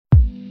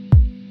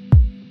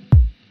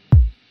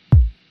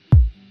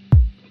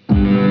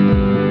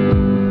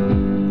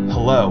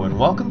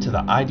welcome to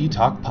the ID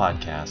Talk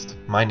podcast.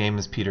 My name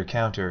is Peter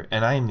Counter,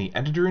 and I am the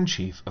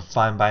editor-in-chief of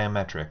Fine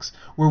Biometrics,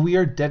 where we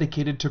are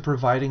dedicated to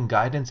providing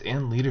guidance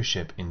and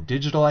leadership in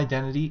digital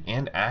identity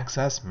and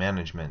access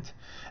management.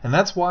 And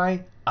that's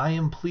why I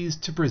am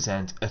pleased to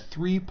present a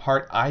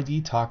three-part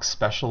ID Talk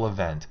special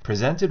event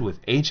presented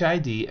with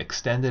HID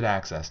Extended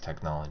Access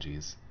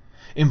Technologies.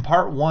 In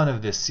part one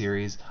of this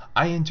series,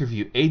 I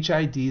interview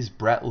HID's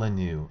Brett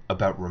Lannoo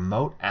about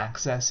remote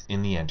access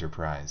in the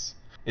enterprise.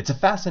 It's a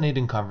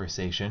fascinating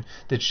conversation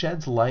that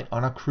sheds light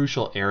on a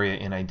crucial area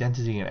in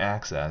identity and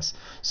access,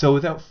 so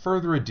without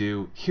further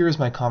ado, here's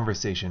my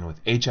conversation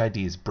with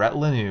HID's Brett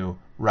Lannoo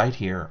right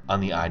here on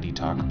the ID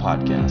Talk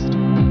podcast.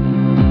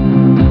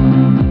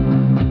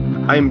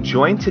 I am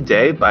joined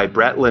today by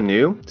Brett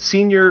Lannoo,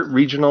 Senior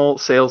Regional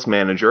Sales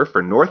Manager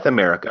for North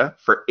America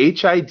for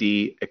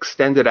HID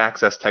Extended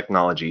Access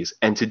Technologies,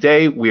 and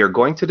today we are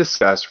going to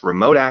discuss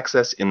remote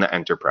access in the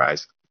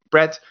enterprise.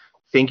 Brett,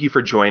 thank you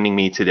for joining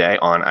me today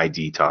on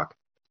ID Talk.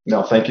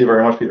 No, thank you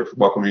very much, Peter, for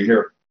welcoming me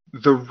here.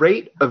 The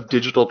rate of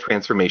digital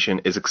transformation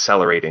is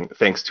accelerating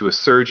thanks to a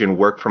surge in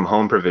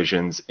work-from-home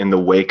provisions in the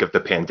wake of the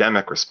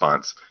pandemic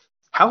response.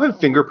 How have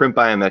fingerprint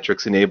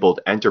biometrics enabled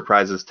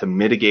enterprises to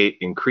mitigate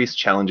increased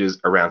challenges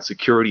around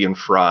security and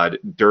fraud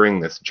during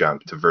this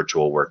jump to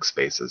virtual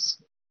workspaces?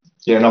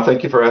 Yeah, no,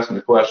 thank you for asking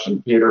the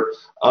question, Peter.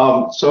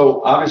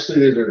 So obviously,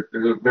 these are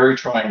very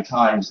trying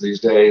times these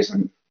days,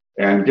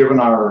 and given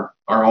our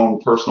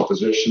own personal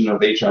position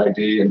of HID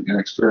and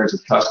experience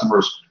with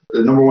customers,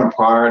 the number one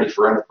priority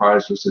for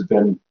enterprises has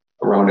been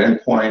around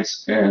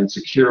endpoints and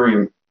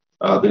securing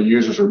the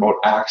user's remote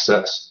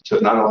access to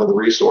not only the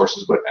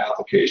resources, but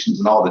applications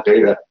and all the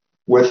data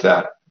with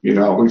that. You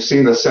know, we've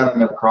seen the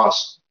sentiment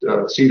across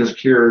senior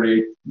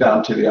security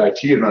down to the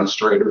IT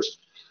administrators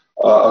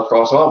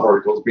across all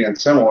verticals being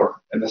similar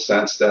in the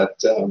sense that,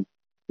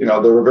 they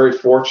were very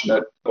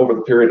fortunate over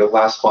the period of the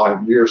last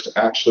 5 years to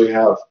actually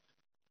have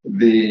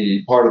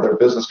the part of their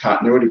business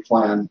continuity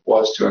plan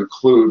was to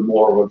include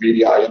more of a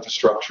VDI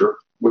infrastructure,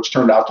 which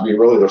turned out to be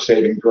really their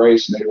saving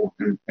grace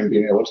and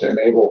being able to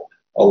enable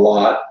a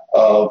lot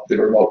of the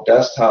remote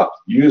desktop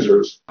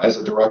users as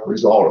a direct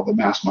result of the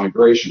mass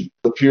migration.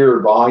 The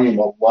pure volume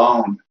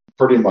alone,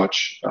 pretty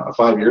much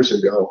 5 years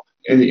ago,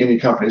 any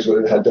companies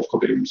would have had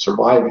difficulty in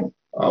surviving.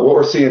 What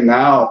we're seeing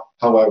now,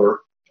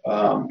 however,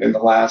 in the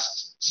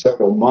last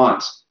several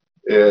months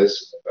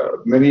is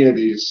many of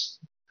these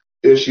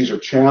issues or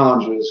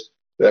challenges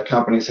that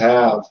companies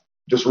have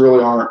just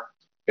really aren't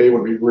able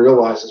to be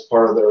realized as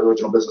part of their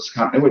original business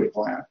continuity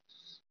plan.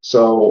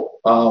 So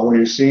when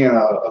you're seeing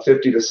a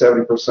 50 to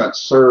 70%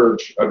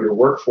 surge of your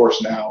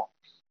workforce now,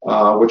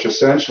 which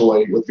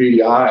essentially with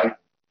VDI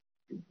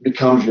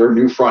becomes your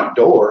new front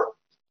door,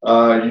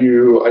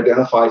 you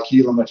identify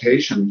key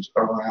limitations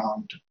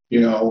around,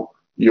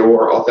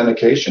 your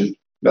authentication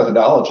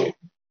methodology.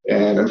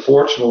 And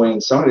unfortunately, in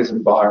some of these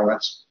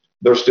environments,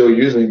 they're still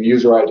using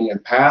user ID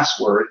and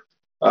password,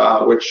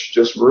 which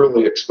just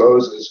really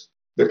exposes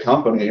the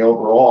company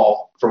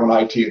overall from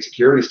an IT and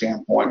security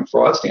standpoint and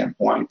fraud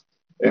standpoint.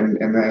 And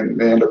then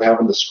they end up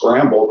having to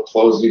scramble to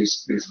close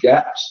these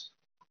gaps.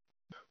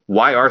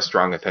 Why are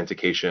strong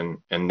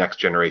authentication and next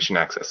generation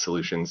access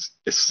solutions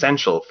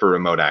essential for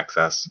remote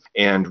access,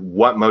 and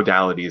what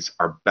modalities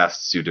are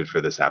best suited for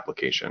this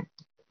application?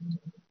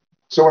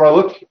 So when I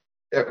look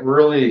at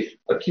really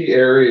a key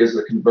area is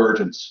the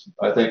convergence.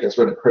 I think that's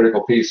been a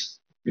critical piece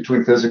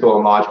between physical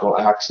and logical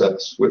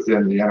access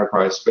within the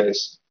enterprise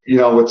space.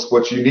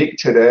 What's unique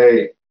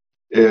today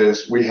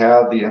is we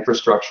have the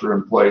infrastructure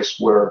in place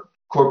where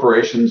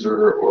corporations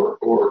or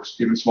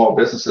even small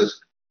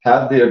businesses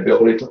have the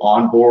ability to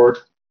onboard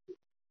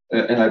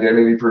an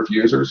identity-proof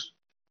users,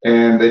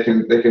 and they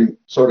can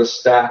sort of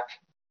stack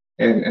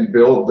and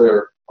build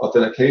their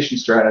authentication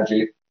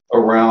strategy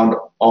around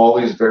all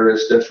these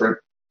various different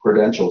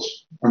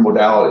credentials and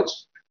modalities.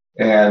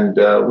 And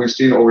we've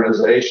seen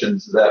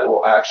organizations that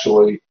will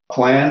actually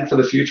plan for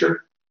the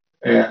future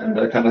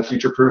and kind of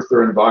future-proof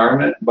their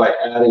environment by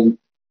adding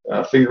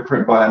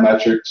fingerprint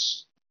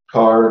biometrics,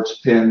 cards,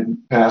 PIN,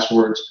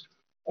 passwords,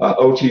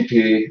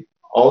 OTP,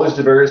 all these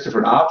various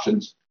different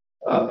options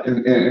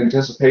in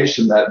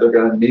anticipation that they're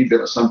going to need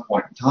them at some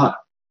point in time.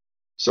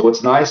 So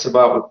what's nice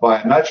about with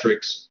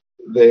biometrics,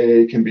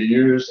 they can be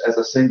used as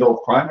a single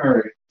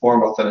primary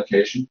form of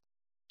authentication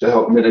to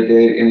help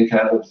mitigate any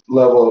kind of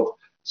level of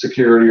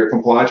security or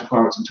compliance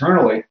requirements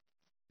internally,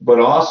 but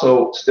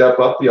also step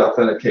up the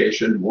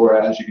authentication,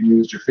 whereas you can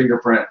use your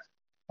fingerprint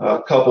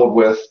coupled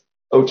with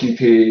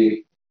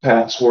OTP,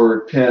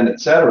 password, PIN,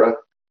 etc.,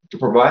 to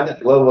provide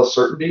that level of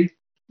certainty,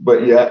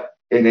 but yet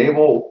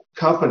enable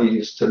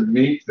companies to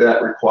meet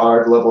that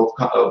required level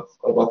of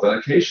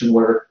authentication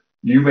where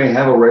you may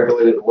have a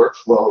regulated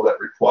workflow that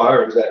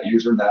requires that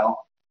user now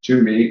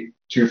to meet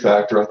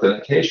two-factor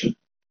authentication.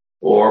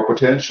 Or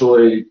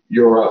potentially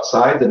you're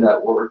outside the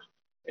network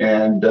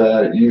and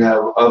you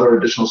have other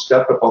additional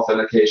step-up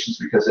authentications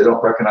because they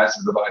don't recognize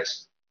the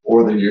device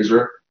or the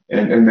user,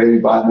 and maybe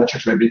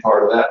biometrics may be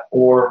part of that,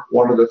 or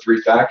one of the three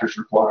factors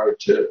required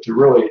to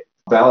really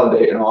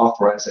validate and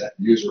authorize that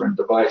user and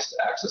device to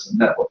access the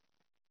network.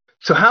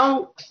 So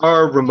how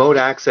are remote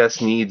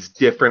access needs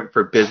different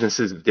for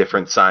businesses of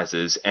different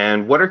sizes?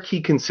 And what are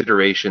key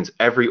considerations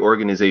every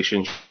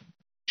organization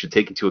should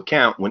take into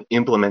account when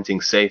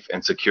implementing safe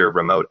and secure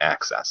remote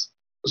access?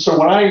 So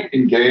when I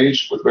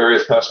engage with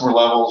various customer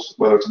levels,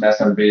 whether it's an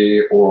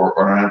SMB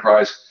or an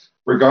enterprise,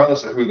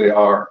 regardless of who they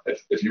are,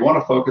 if you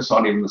want to focus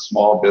on even the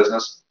small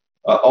business,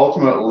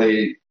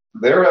 ultimately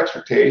their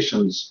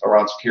expectations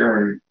around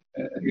securing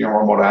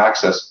remote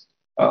access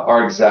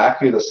are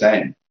exactly the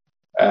same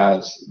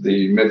as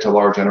the mid to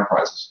large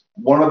enterprises.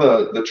 One of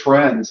the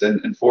trends,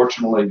 and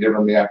fortunately,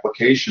 given the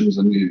applications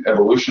and the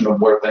evolution of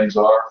where things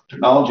are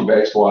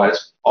technology-based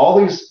wise, all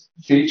these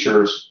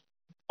features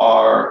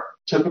are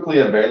typically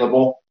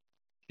available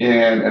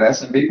in an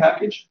SMB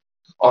package.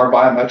 Our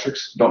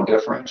biometrics don't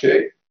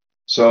differentiate.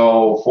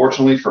 So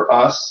fortunately for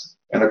us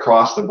and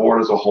across the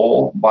board as a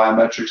whole,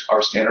 biometrics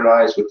are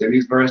standardized within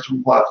these various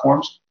different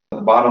platforms. The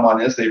bottom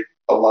line is they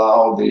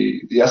allow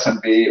the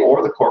SMB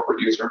or the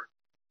corporate user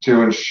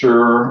to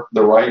ensure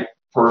the right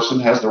person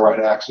has the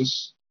right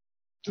access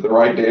to the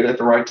right data at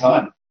the right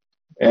time.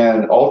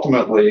 And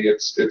ultimately,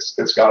 it's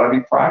got to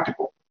be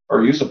practical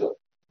or usable.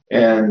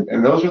 And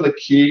those are the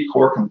key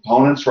core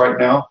components right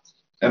now.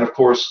 And of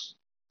course,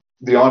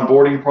 the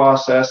onboarding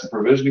process and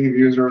provisioning of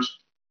users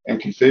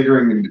and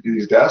configuring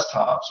these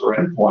desktops or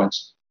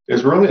endpoints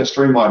is really a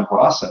streamlined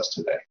process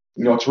today.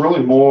 It's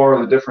really more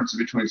the difference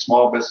between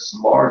small business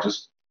and large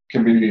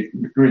can be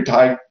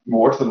tied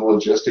more to the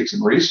logistics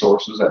and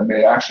resources that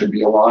may actually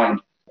be aligned.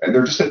 And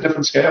they're just at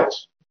different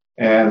scales.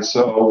 And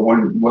so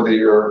whether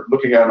you're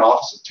looking at an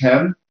office of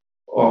 10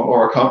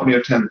 or a company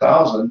of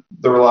 10,000,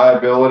 the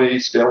reliability,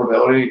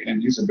 scalability,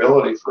 and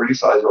usability for any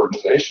size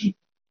organization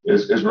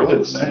is really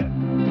the same.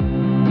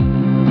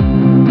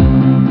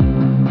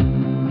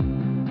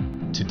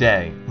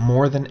 Today,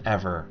 more than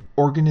ever,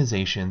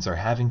 organizations are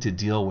having to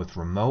deal with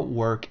remote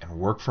work and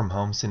work from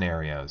home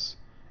scenarios.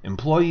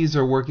 Employees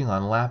are working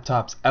on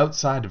laptops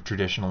outside of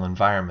traditional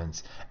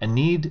environments and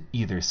need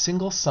either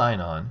single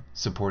sign-on,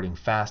 supporting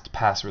fast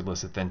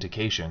passwordless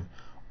authentication,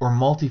 or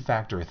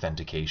multi-factor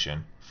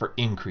authentication for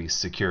increased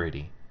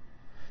security.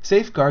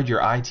 Safeguard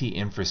your IT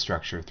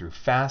infrastructure through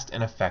fast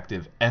and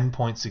effective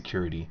endpoint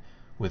security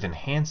with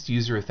enhanced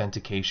user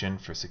authentication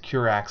for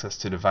secure access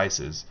to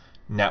devices,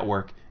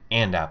 network,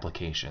 and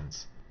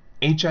applications.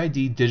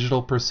 HID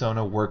Digital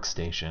Persona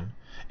Workstation,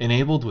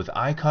 enabled with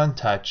Icon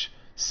Touch,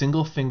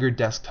 single-finger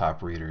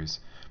desktop readers,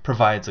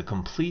 provides a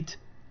complete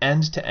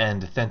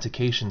end-to-end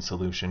authentication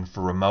solution for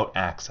remote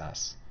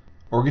access.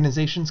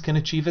 Organizations can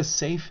achieve a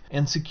safe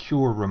and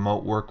secure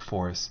remote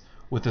workforce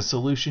with a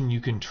solution you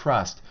can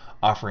trust,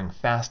 offering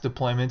fast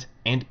deployment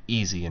and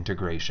easy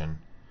integration.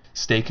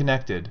 Stay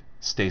connected,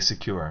 stay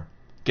secure.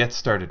 Get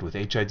started with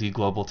HID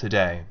Global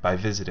today by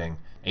visiting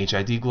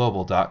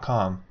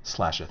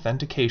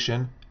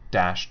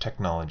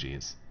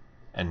hidglobal.com/authentication-technologies.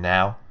 And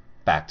now,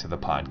 back to the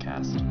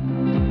podcast.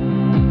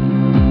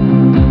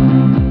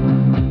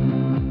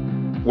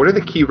 What are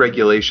the key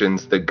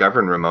regulations that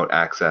govern remote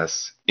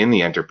access in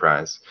the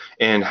enterprise,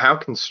 and how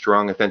can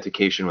strong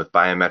authentication with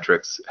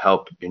biometrics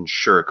help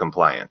ensure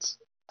compliance?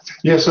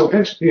 Yeah, so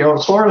as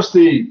far as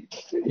the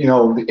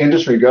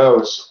industry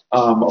goes,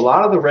 a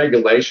lot of the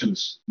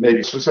regulations may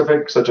be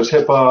specific, such as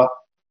HIPAA,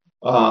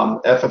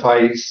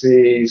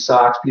 FFIEC,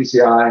 SOX,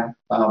 PCI.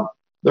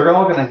 They're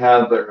all going to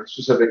have their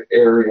specific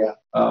area,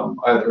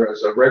 either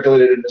as a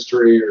regulated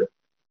industry or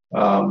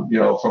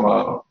from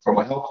a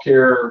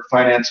healthcare,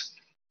 finance.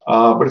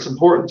 But it's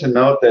important to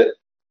note that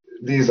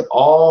these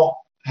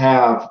all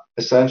have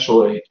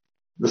essentially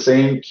the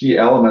same key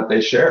element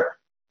they share,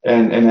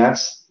 and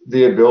that's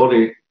the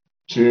ability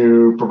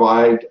to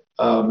provide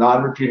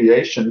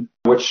non-repudiation,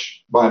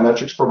 which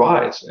biometrics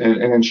provides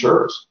and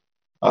ensures.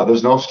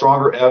 There's no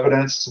stronger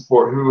evidence to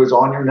support who is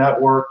on your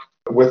network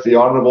with the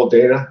auditable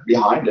data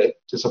behind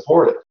it to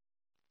support it.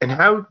 And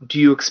how do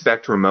you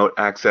expect remote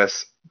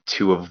access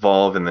to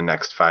evolve in the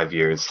next 5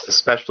 years,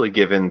 especially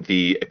given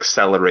the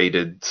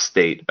accelerated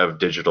state of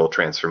digital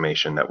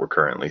transformation that we're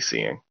currently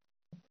seeing?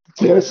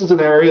 Yeah, this is an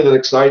area that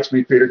excites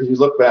me, Peter, because you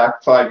look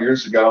back 5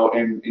 years ago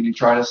and you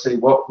try to see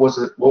what was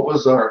the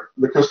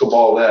crystal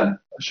ball then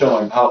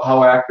showing,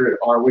 how accurate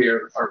are we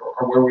or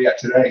where are we at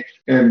today,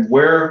 and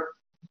where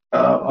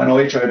I know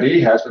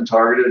HID has been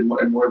targeted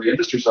and where the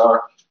industries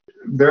are.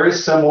 Very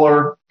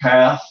similar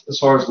path as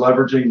far as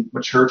leveraging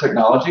mature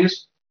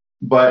technologies,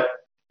 but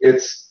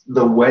it's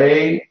the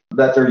way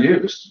that they're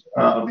used.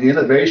 The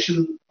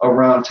innovation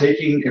around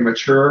taking a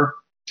mature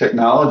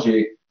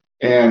technology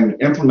and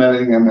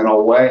implementing them in a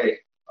way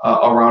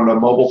around a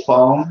mobile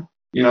phone,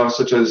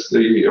 such as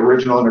the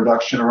original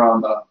introduction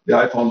around the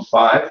iPhone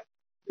 5.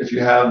 If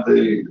you have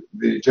the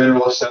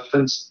general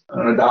acceptance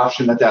and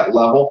adoption at that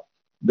level,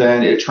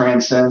 then it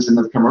transcends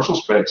into the commercial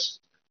space.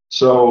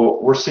 So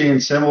we're seeing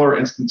similar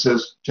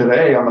instances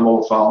today on the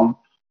mobile phone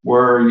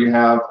where you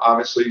have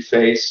obviously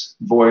face,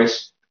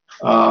 voice.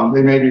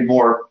 They may be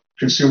more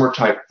consumer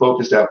type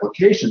focused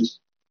applications,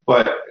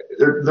 but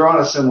they're on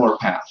a similar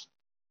path.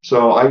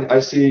 So I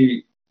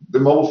see the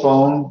mobile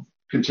phone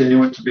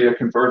continuing to be a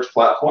converged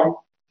platform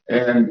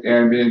and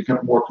being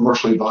more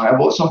commercially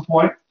viable at some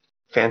point.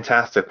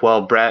 Fantastic.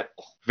 Well, Brett,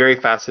 very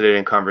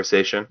fascinating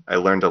conversation. I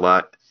learned a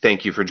lot.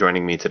 Thank you for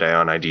joining me today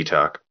on ID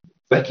Talk.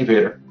 Thank you,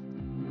 Peter.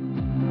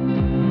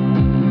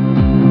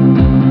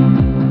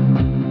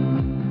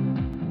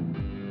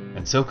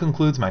 And so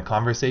concludes my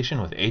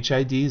conversation with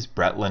HID's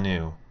Brett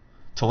Lannoo.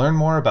 To learn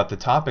more about the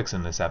topics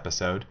in this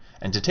episode,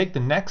 and to take the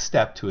next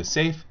step to a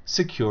safe,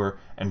 secure,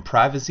 and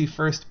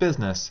privacy-first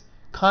business,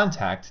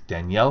 contact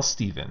Danielle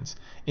Stevens,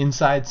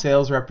 Inside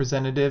Sales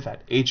Representative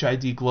at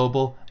HID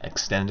Global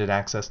Extended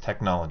Access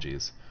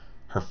Technologies.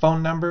 Her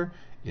phone number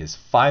is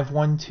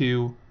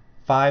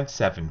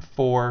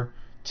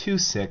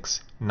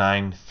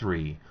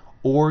 512-574-2693,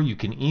 or you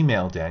can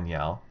email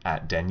Danielle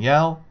at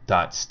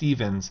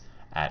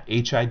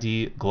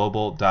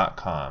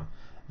danielle.stevens@hidglobal.com.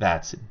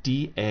 That's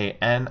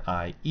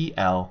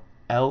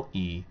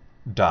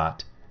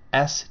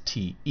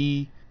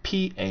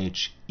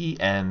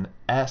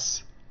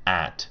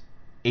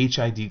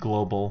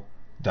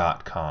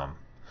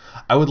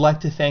I would like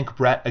to thank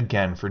Brett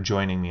again for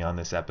joining me on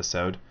this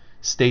episode.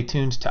 Stay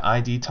tuned to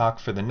ID Talk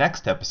for the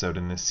next episode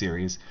in this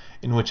series,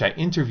 in which I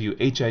interview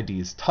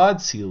HID's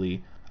Todd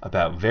Seeley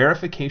about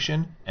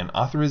verification and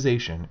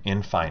authorization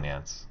in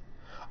finance.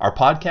 Our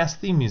podcast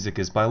theme music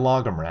is by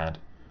Logomrad.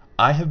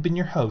 I have been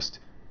your host,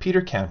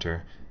 Peter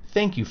Counter.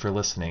 Thank you for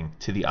listening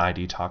to the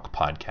ID Talk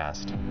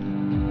podcast.